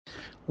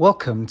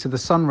Welcome to the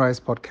Sunrise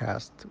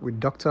Podcast with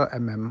Dr.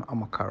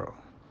 Amakaro.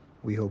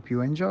 We hope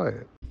you enjoy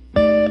it.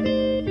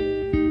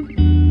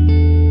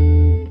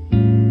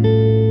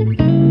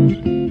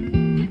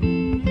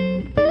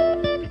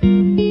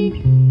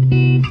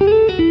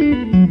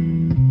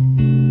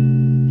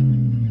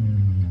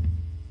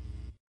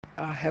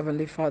 Our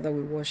Heavenly Father,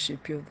 we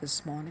worship you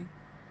this morning.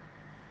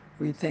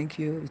 We thank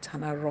you,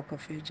 eternal Rock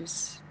of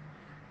Ages,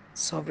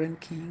 Sovereign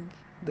King,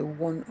 the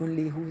one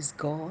only who is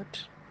God.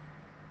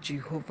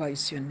 Jehovah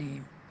is your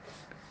name.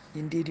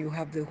 Indeed, you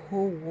have the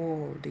whole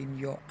world in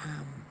your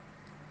arm.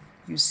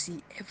 You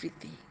see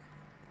everything.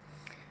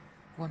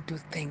 I want to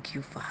thank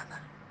you, Father.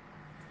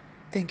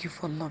 Thank you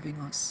for loving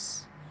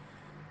us.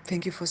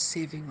 Thank you for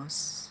saving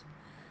us.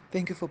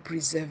 Thank you for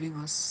preserving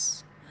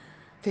us.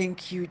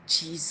 Thank you,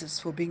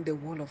 Jesus, for being the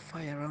wall of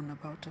fire round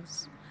about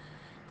us.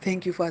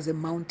 Thank you for as the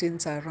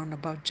mountains are round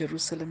about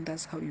Jerusalem,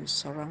 that's how you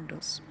surround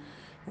us.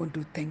 I want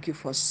to thank you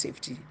for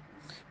safety.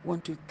 I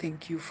want to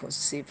thank you for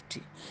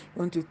safety. I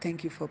want to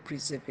thank you for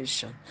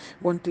preservation.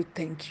 I want to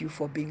thank you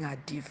for being our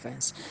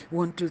defense. I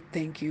want to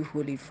thank you,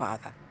 Holy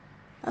Father.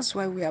 That's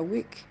why we are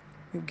awake.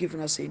 You've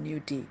given us a new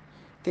day.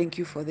 Thank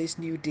you for this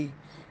new day.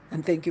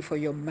 And thank you for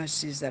your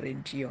mercies that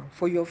endure,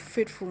 for your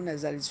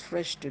faithfulness that is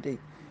fresh today.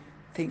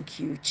 Thank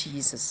you,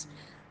 Jesus.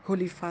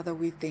 Holy Father,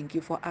 we thank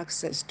you for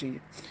access to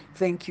you.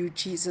 Thank you,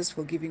 Jesus,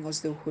 for giving us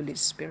the Holy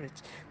Spirit.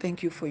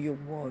 Thank you for your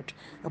word.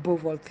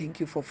 Above all, thank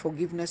you for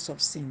forgiveness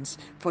of sins,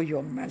 for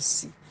your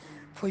mercy.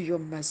 For your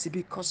mercy,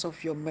 because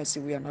of your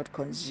mercy, we are not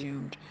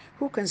consumed.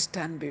 Who can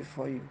stand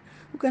before you?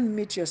 Who can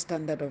meet your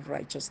standard of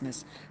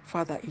righteousness?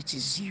 Father, it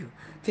is you.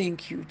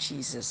 Thank you,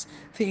 Jesus.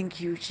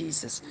 Thank you,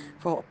 Jesus,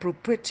 for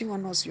appropriating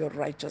on us your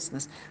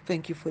righteousness.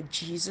 Thank you for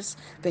Jesus.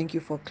 Thank you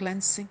for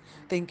cleansing.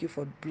 Thank you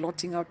for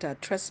blotting out our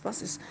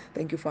trespasses.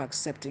 Thank you for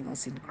accepting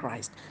us in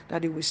Christ.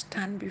 That we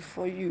stand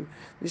before you.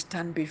 We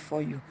stand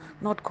before you,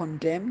 not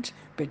condemned,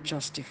 but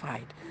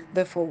justified.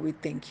 Therefore, we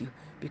thank you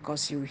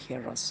because you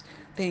hear us.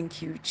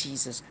 Thank you,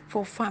 Jesus,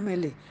 for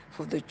family,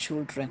 for the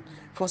children,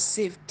 for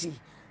safety.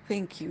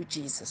 Thank you,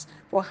 Jesus,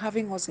 for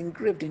having us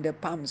engraved in the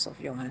palms of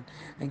your hand.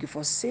 Thank you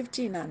for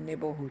safety in our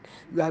neighborhood.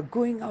 You are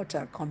going out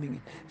and coming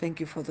in. Thank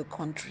you for the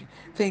country.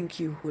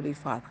 Thank you, Holy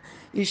Father.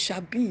 It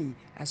shall be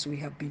as we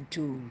have been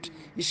told.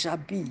 It shall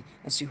be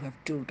as you have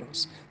told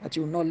us, that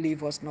you will not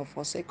leave us nor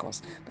forsake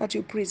us, that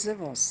you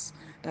preserve us,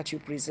 that you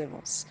preserve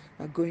us.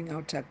 We are going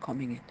out and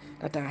coming in,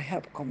 that our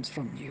help comes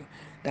from you,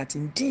 that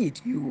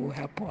indeed you will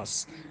help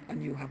us,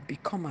 and you have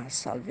become our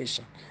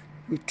salvation.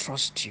 We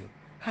trust you.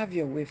 Have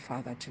your way,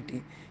 Father,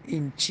 today.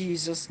 In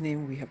Jesus'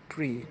 name we have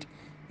prayed.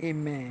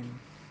 Amen.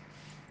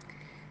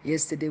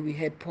 Yesterday we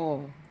heard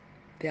Paul,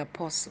 the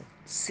apostle,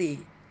 say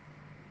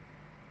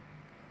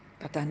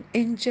that an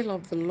angel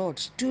of the Lord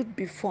stood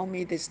before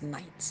me this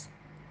night.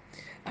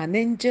 An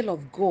angel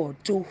of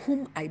God to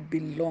whom I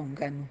belong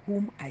and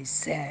whom I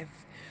serve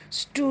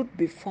stood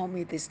before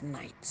me this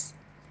night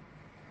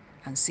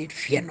and said,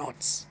 fear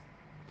not.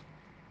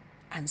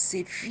 And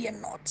said, fear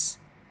not,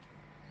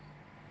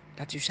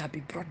 that you shall be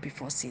brought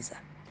before Caesar.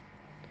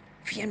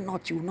 Fear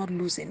not, you will not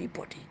lose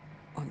anybody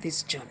on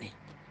this journey.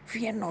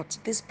 Fear not,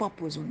 this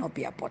purpose will not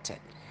be aborted.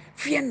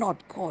 Fear not,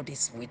 God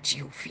is with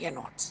you. Fear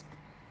not.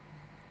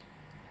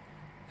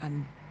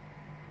 And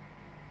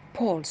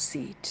Paul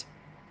said,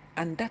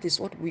 and that is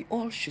what we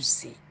all should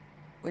say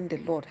when the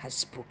Lord has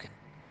spoken.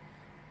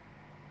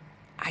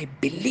 I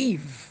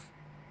believe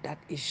that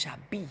it shall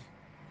be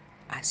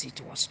as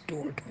it was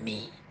told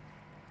me.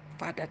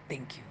 Father,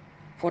 thank you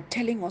for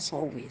telling us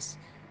always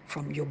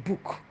from your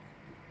book,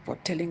 for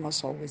telling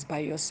us always by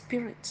your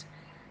Spirit,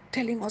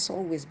 telling us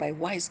always by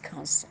wise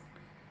counsel,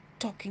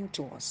 talking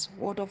to us,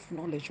 word of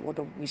knowledge, word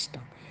of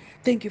wisdom.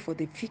 Thank you for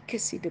the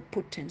efficacy, the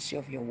potency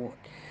of your word.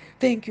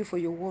 Thank you for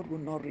your word will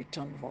not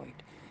return void.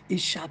 It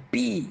shall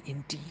be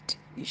indeed,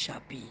 it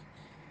shall be.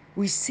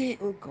 We say,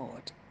 oh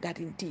God, that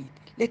indeed,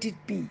 let it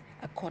be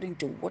according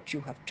to what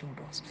you have told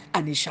us,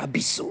 and it shall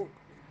be so.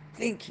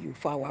 Thank you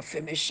for our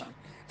affirmation.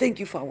 Thank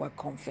you for our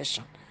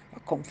confession. Our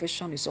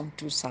confession is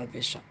unto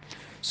salvation.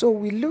 So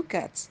we look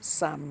at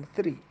Psalm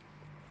 3.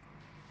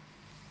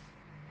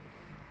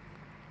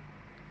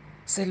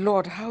 Say,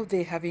 Lord, how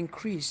they have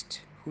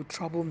increased who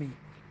trouble me.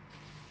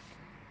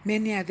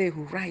 Many are they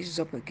who rise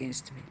up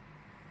against me.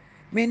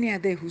 Many are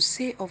they who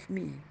say of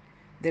me,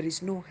 there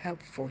is no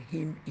help for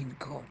him in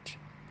God.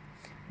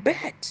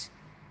 But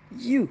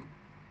you,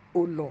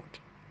 O Lord,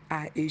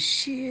 are a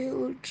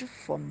shield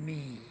for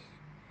me,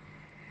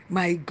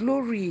 my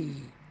glory,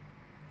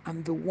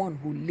 and the one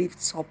who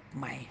lifts up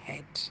my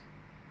head.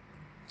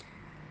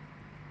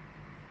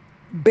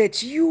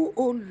 But you,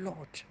 O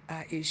Lord,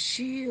 are a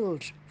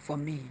shield for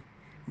me,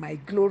 my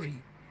glory,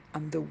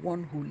 and the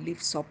one who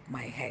lifts up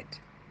my head.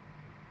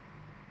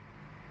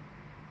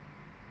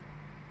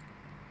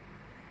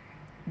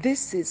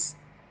 This is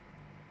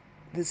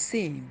the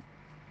same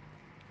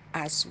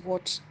as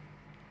what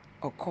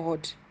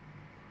occurred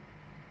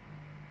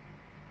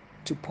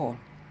to Paul.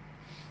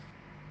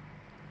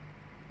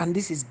 And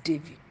this is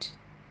David.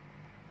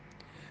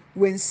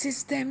 When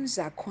systems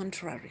are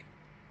contrary,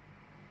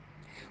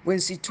 When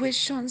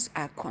situations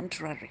are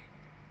contrary,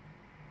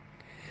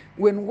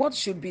 when what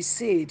should be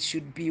said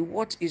should be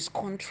what is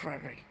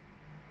contrary,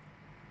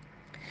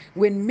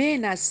 when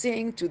men are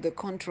saying to the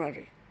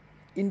contrary.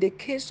 In the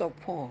case of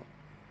Paul,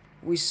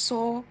 we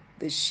saw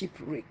the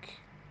shipwreck.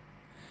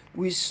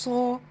 We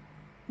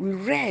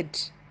read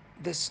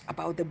this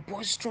about the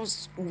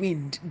boisterous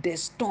wind, the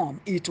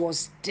storm. It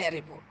was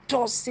terrible,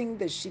 tossing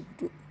the ship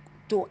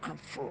to and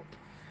fro.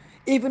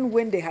 Even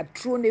when they had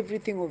thrown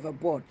everything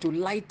overboard to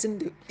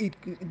lighten it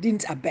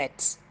didn't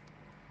abet.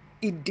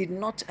 It did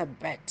not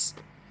abet.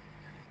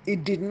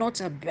 It did not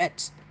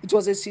abet. It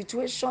was a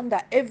situation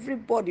that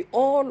everybody,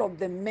 all of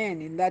the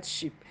men in that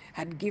ship,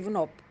 had given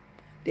up.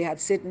 They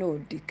had said,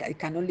 no, it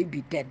can only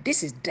be death.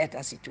 This is death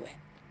as it were.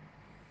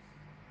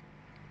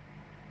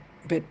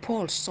 But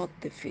Paul sought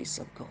the face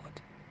of God.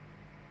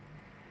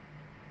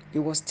 He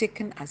was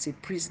taken as a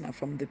prisoner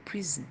from the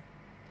prison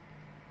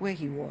where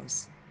he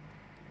was,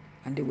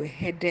 and they were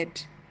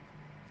headed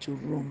to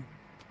Rome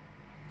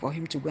for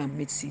him to go and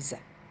meet Caesar.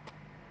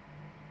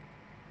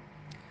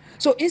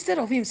 So instead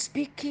of him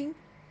speaking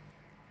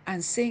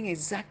and saying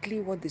exactly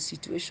what the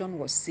situation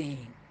was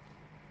saying,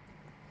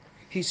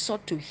 he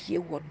sought to hear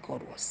what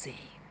God was saying.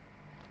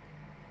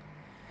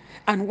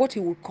 And what he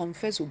would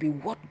confess would be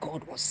what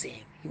God was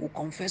saying. He would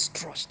confess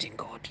trust in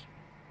God.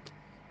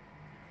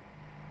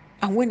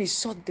 And when he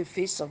sought the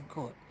face of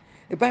God,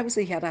 the Bible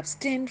says he had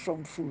abstained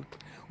from food,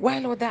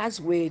 while others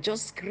were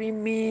just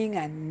screaming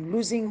and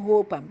losing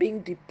hope and being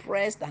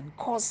depressed and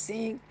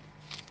cursing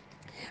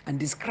and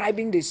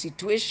describing the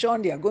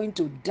situation. They are going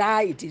to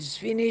die. It is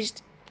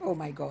finished. Oh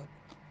my God.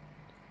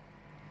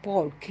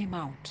 Paul came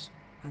out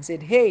and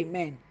said, hey,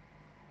 men,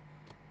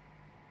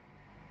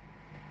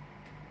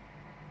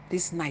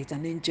 this night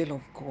an angel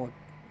of God,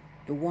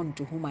 the one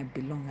to whom I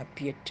belong,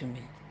 appeared to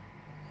me.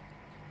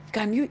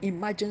 Can you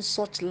imagine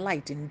such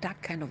light in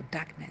that kind of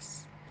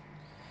darkness?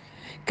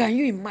 Can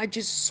you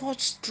imagine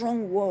such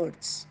strong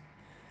words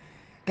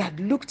that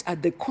looked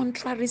at the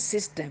contrary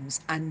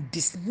systems and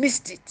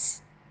dismissed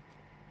it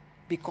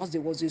because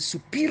there was a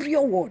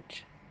superior word?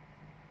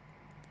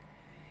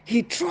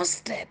 He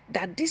trusted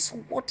that this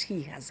what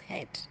he has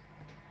heard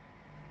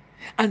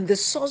and the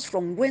source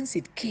from whence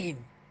it came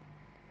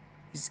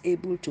is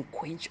able to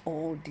quench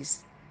all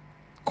this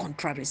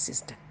contrary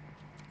system,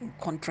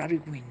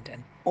 contrary wind,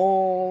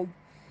 and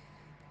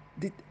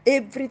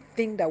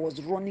everything that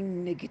was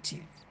running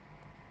negative.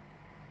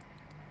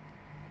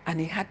 And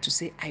he had to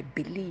say, I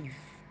believe.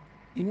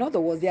 In other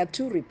words, there are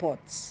two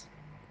reports.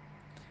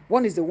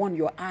 One is the one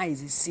your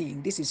eyes is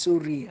seeing. This is so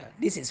real.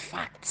 This is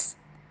facts.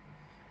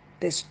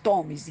 The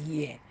storm is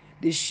here.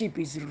 The ship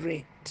is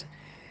wrecked.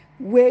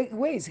 Where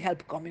is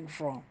help coming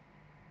from?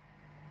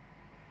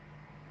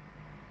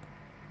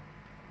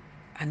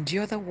 And the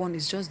other one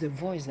is just the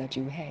voice that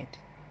you heard.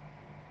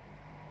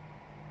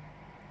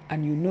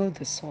 And you know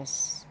the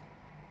source.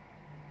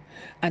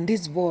 And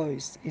this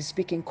voice is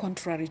speaking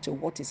contrary to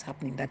what is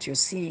happening that you're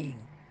seeing,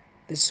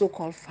 the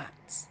so-called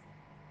facts.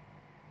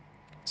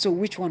 So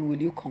which one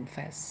will you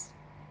confess?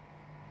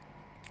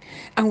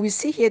 And we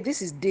see here,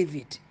 this is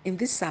David in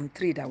this Psalm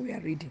 3 that we are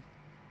reading.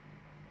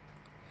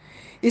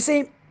 He's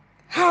saying,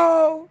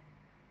 how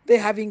they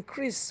have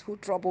increased who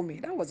trouble me.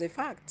 That was a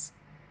fact.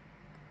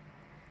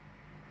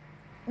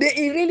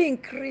 They really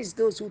increased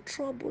those who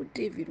troubled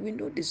David. We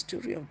know the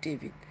story of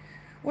David.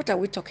 What are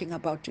we talking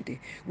about today?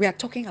 We are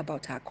talking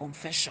about our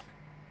confession.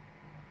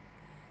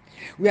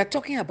 We are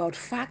talking about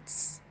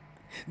facts,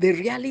 the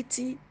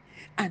reality,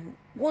 and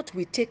what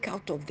we take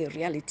out of the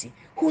reality.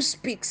 Who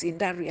speaks in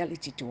that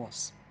reality to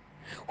us?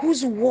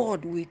 Whose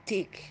word we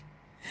take,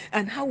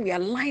 and how we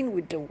align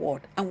with the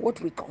word and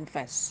what we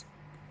confess.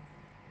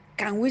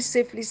 Can we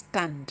safely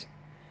stand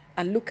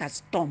and look at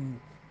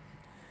storm,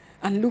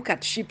 and look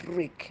at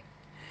shipwreck,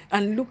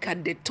 and look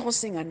at the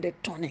tossing and the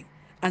turning,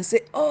 and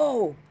say,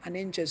 oh, an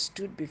angel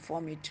stood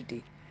before me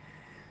today.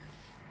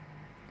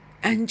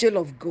 Angel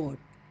of God,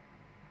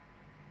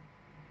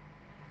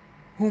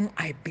 whom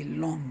I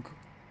belong,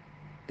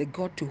 the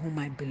God to whom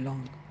I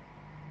belong.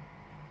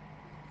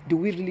 Do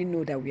we really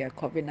know that we are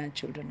covenant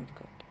children of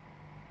God?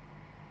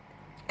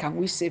 Can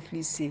we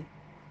safely say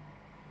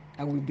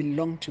that we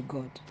belong to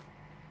God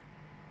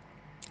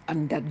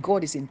and that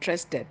God is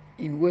interested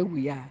in where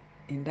we are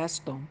in that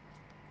storm,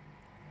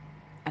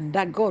 and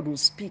that God will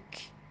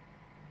speak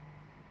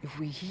if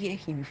we hear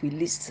him, if we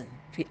listen,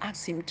 if we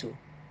ask him to?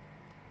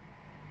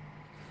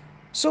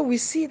 So we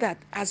see that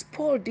as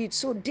Paul did,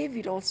 so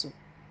David also.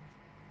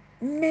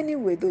 Many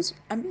were those.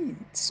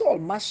 Saul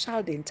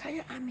marshaled the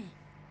entire army.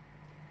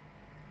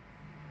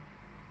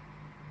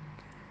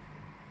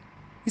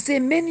 He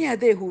said, many are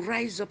they who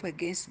rise up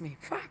against me.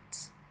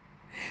 Facts.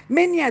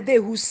 Many are they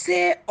who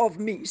say of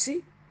me. You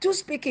see, two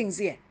speakings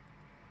here.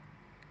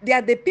 They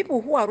are the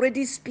people who are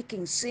already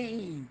speaking,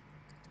 saying,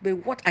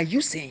 but what are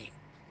you saying?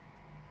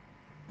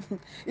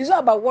 It's not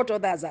about what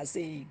others are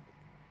saying.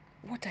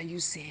 What are you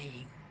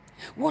saying?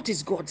 What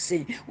is God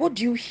saying? What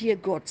do you hear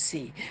God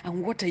say?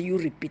 And what are you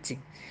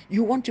repeating?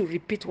 You want to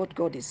repeat what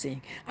God is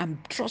saying and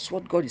trust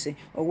what God is saying,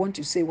 or want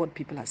to say what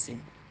people are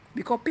saying?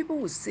 Because people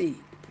will say,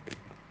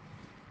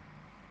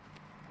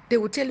 they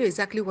will tell you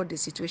exactly what the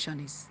situation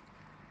is.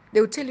 They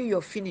will tell you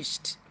you're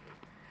finished.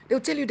 They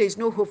will tell you there's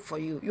no hope for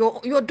you.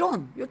 You're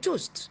done. You're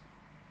toast.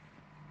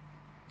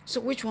 So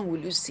which one will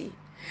you see?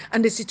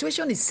 And the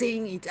situation is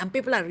saying it, and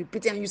people are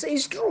repeating, and you say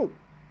it's true.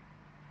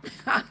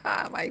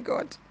 My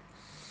God.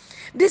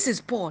 This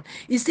is Paul.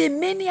 He said,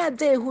 many are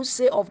there who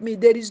say of me,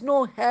 there is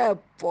no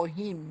help for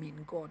him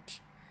in God.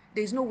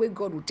 There is no way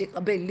God will take, I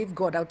beg, leave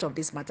God out of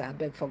this matter. I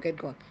beg, forget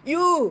God.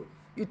 You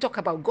talk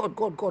about God,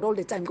 God, God all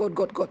the time. God,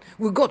 God, God.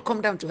 Will God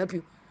come down to help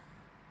you?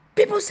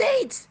 People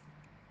say it.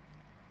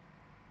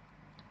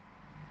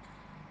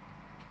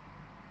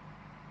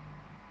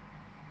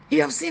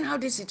 You have seen how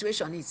this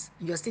situation is.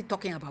 You're still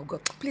talking about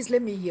God. Please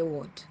let me hear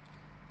what.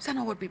 Is that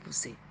not what people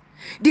say?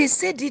 They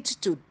said it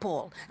to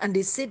Paul and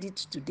they said it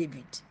to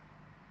David.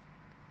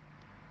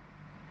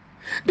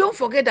 Don't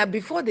forget that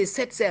before they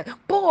set sail,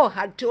 Paul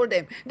had told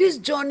them, this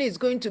journey is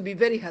going to be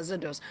very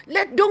hazardous.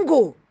 Don't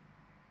go.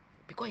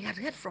 Because he had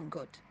heard from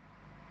God.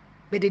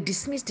 But they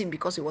dismissed him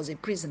because he was a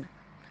prisoner.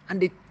 And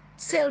they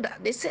sailed.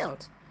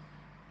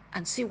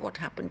 And see what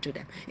happened to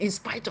them. In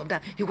spite of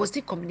that, he was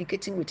still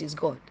communicating with his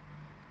God.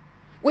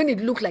 When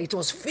it looked like it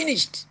was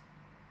finished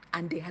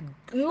and they had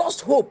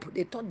lost hope,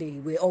 they thought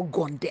they were all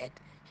gone dead.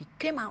 He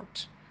came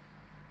out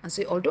and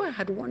said, although I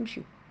had warned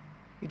you,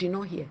 you did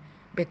not hear.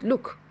 But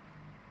look,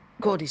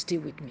 God is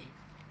still with me.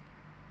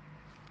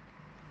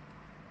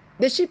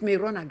 The ship may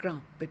run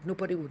aground, but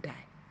nobody will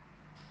die.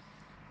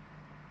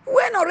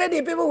 When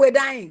already people were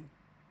dying,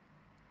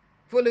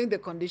 following the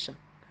condition.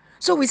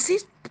 So we see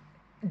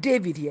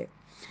David here.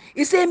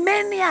 He said,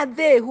 many are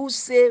there who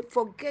say,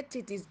 forget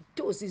it, it's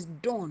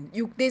done.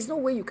 There's no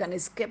way you can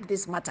escape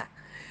this matter.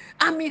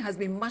 Army has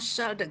been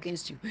marshaled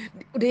against you.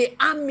 The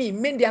army,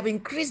 men, they have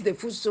increased the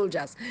foot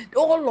soldiers.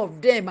 All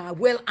of them are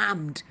well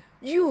armed.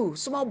 You,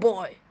 small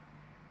boy,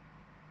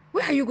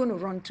 where are you going to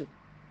run to?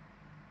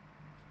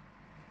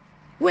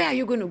 Where are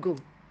you going to go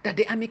that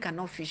the army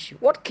cannot fish you?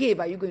 What cave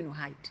are you going to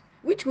hide?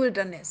 Which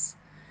wilderness?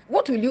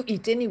 What will you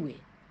eat anyway?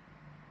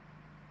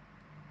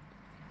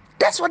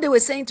 That's what they were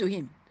saying to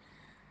him.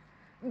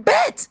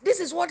 But this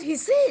is what he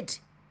said.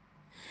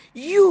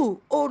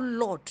 You, O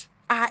Lord,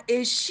 are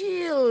a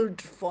shield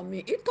for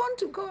me. He turned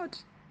to God.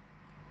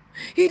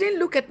 He didn't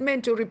look at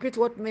men to repeat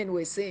what men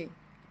were saying.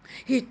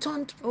 He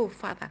turned, oh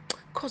Father,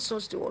 cause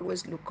us to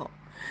always look up.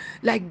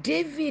 Like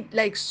David,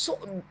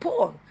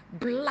 Paul,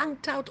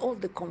 blanked out all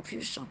the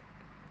confusion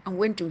and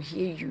went to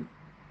hear you.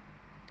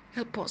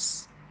 Help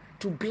us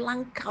to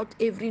blank out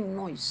every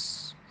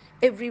noise,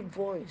 every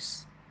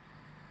voice,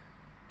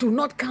 to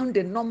not count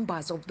the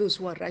numbers of those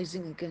who are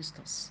rising against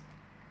us,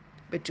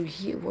 but to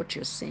hear what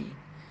you're saying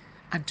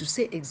and to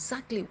say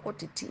exactly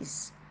what it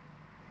is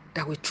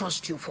that we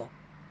trust you for.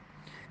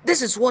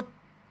 This is what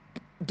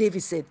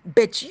David said,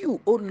 but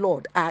you, O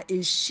Lord, are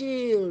a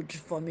shield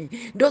for me.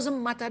 It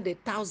doesn't matter the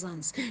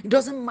thousands. It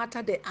doesn't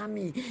matter the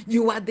army.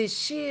 You are the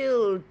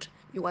shield.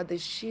 You are the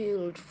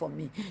shield for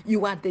me.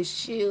 You are the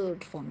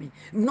shield for me.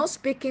 I'm not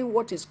speaking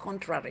what is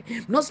contrary.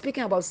 I'm not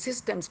speaking about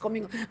systems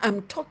coming.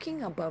 I'm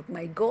talking about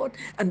my God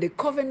and the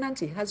covenant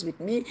he has with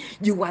me.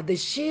 You are the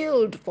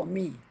shield for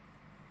me.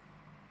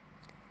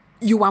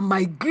 You are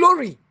my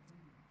glory.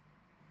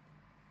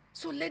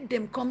 So let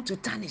them come to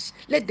tarnish.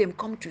 Let them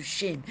come to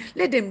shame.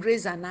 Let them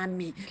raise an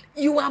army.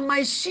 You are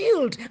my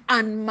shield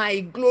and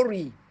my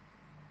glory.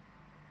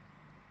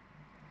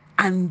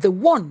 And the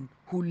one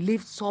who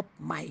lifts up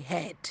my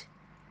head.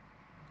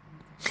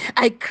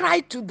 I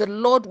cried to the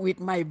Lord with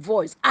my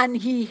voice, and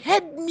he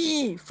heard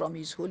me from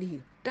his holy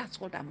hill. That's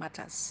all that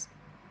matters.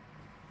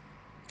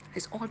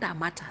 It's all that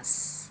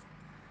matters.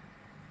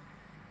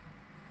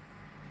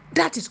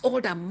 That is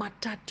all that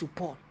mattered to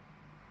Paul.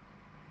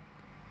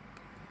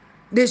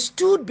 There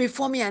stood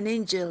before me an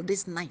angel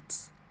this night.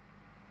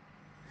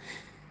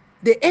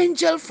 The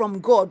angel from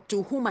God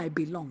to whom I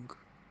belong.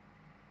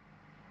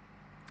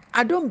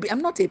 I'm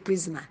not a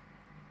prisoner.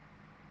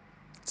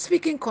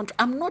 Speaking contra,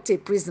 I'm not a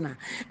prisoner.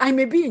 I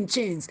may be in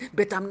chains,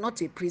 but I'm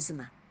not a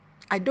prisoner.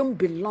 I don't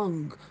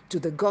belong to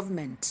the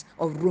government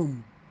of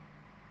Rome.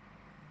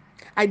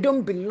 I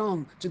don't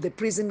belong to the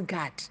prison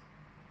guard.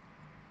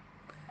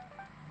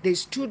 They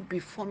stood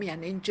before me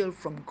an angel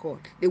from God.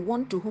 The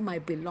one to whom I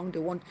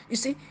belong, you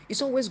see,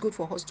 it's always good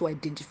for us to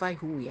identify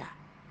who we are.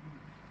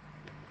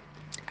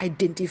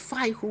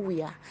 Identify who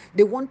we are,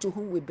 the one to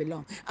whom we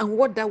belong, and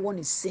what that one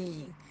is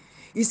saying.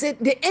 He said,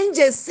 the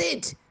angel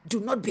said, do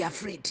not be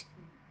afraid.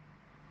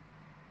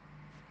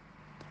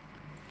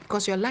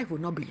 Because your life will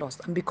not be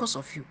lost. And because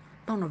of you,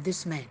 none of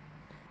these men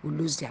will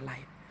lose their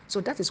life. So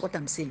that is what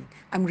I'm saying.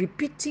 I'm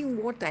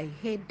repeating what I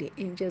heard the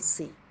angels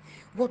say,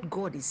 what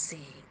God is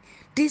saying.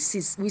 We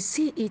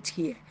see it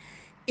here.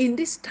 In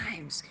these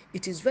times,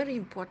 it is very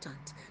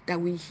important that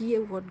we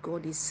hear what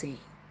God is saying.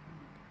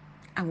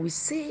 And we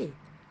say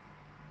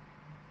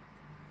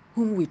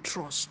whom we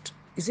trust.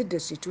 Is it the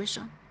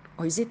situation?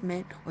 Or is it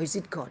man? Or is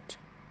it God?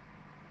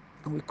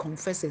 And we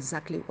confess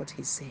exactly what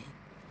he's saying.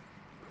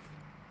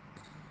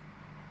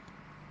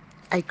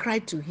 I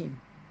cried to him.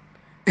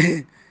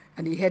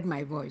 and he heard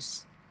my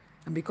voice.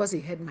 And because he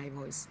heard my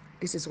voice,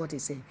 this is what he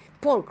said.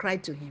 Paul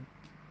cried to him,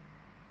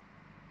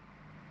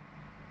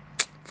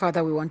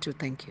 Father, we want to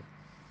thank you.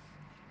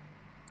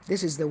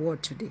 This is the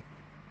word today.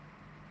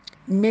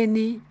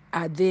 Many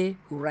are they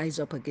who rise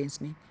up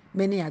against me.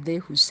 Many are they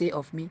who say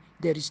of me,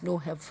 there is no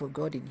help for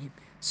God in him.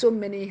 So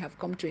many have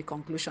come to a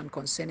conclusion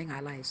concerning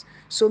our lives.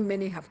 So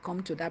many have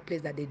come to that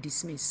place that they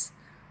dismiss.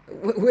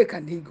 Where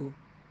can he go?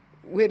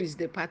 Where is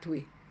the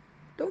pathway?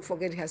 Don't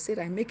forget, he has said,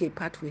 I make a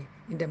pathway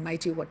in the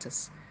mighty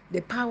waters.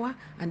 The power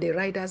and the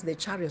riders, the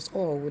chariots,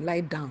 all will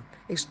lie down,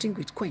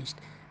 extinguished, quenched.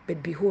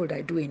 But behold,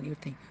 I do a new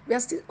thing. We are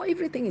still,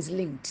 everything is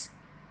linked.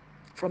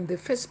 From the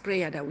first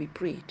prayer that we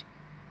prayed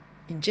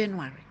in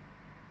January,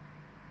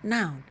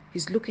 now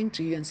he's looking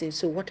to you and saying,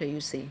 so what are you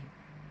saying?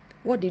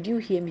 What did you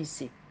hear me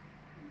say?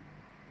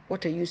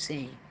 What are you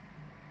saying?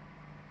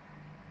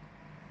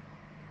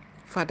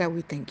 Father, we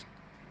thank you.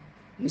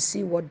 We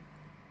see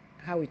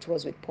how it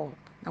was with Paul.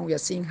 Now we are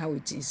seeing how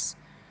it is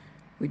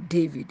with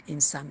David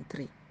in Psalm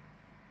 3.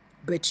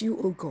 But you,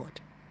 O God.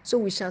 So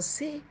we shall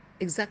say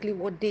exactly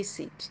what they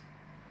said.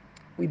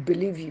 We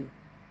believe you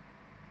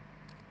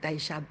that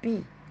it shall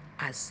be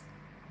as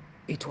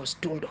it was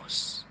told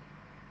us.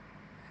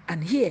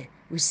 And here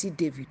we see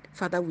David.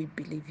 Father, we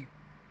believe you.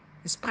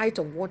 In spite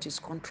of what is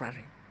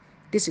contrary,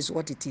 this is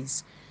what it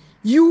is.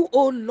 You,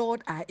 O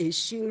Lord, are a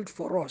shield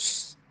for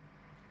us.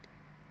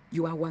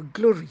 You are our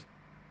glory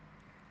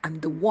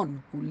and the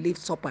one who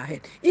lifts up our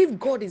head. If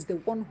God is the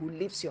one who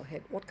lifts your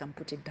head, what can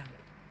put it down?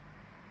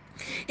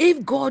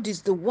 If God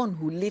is the one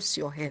who lifts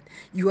your head,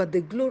 you are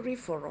the glory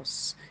for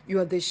us. You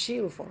are the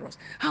shield for us.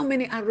 How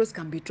many arrows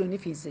can be thrown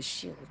if he's a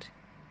shield?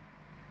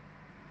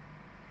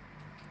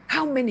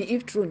 How many,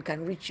 if thrown,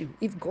 can reach you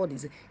if God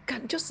is?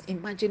 Can just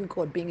imagine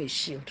God being a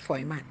shield for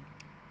a man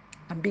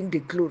and being the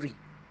glory.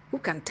 Who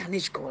can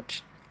tarnish God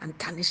and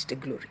tarnish the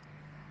glory?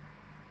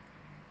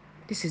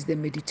 This is the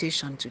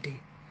meditation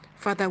today.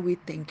 Father, we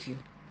thank you,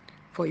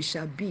 for it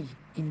shall be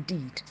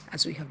indeed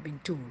as we have been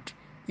told.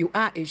 You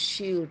are a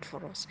shield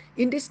for us.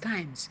 In these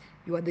times,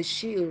 you are the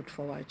shield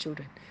for our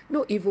children.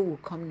 No evil will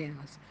come near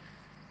us.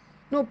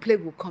 No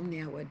plague will come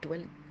near our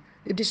dwelling.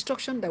 The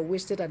destruction that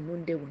wasted at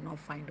noonday will not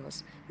find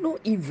us. No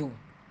evil.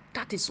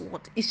 That is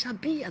what it shall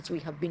be as we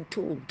have been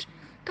told.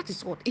 That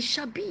is what it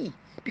shall be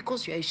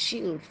because you are a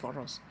shield for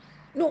us.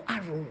 No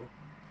arrow.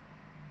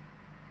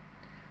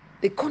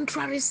 The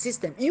contrary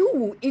system, you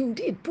will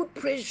indeed put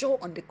pressure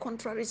on the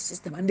contrary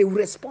system and they will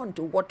respond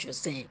to what you're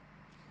saying.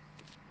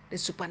 The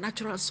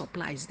supernatural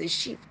supplies, the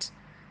shift,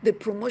 the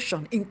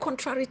promotion in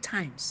contrary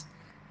times.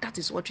 That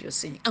is what you're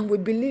saying. And we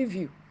believe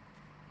you.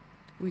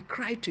 We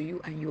cried to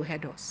you and you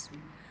heard us.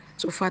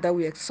 So, Father,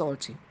 we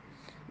exalt you.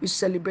 We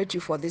celebrate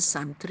you for this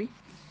Psalm 3,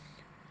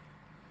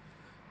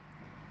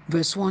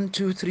 verse 1,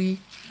 2, 3,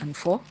 and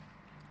 4.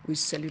 We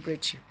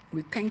celebrate you.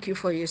 We thank you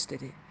for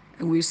yesterday.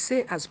 And we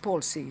say, as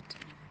Paul said,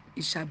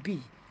 it shall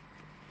be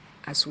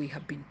as we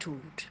have been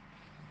told,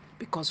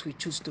 because we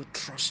choose to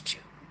trust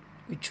you.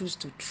 We choose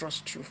to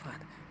trust you,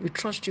 Father. We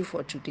trust you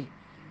for today.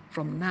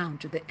 From now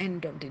to the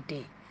end of the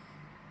day,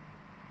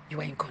 you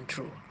are in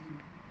control.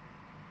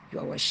 You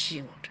are our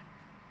shield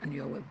and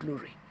you are our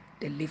glory,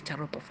 the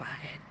lifter up of our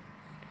head.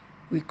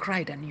 We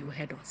cried and you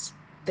heard us.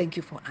 Thank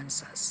you for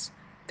answers.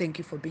 Thank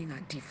you for being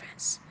our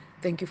defense.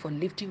 Thank you for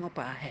lifting up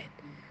our head.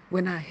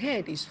 When our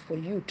head is for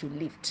you to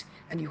lift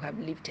and you have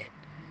lifted,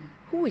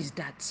 who is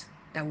that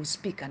will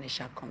speak and it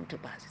shall come to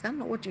pass? Is that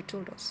not what you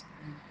told us?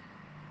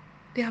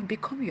 They have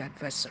become your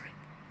adversary.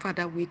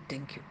 Father, we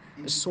thank you.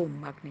 The soul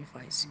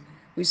magnifies you.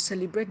 We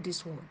celebrate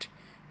this word.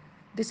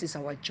 This is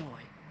our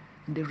joy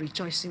and the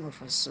rejoicing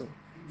of our soul,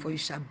 for you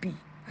shall be,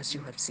 as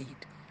you have said,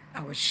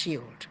 our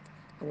shield,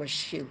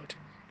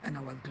 and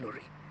our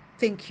glory.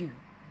 Thank you.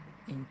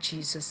 In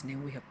Jesus'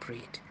 name we have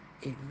prayed.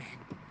 Amen.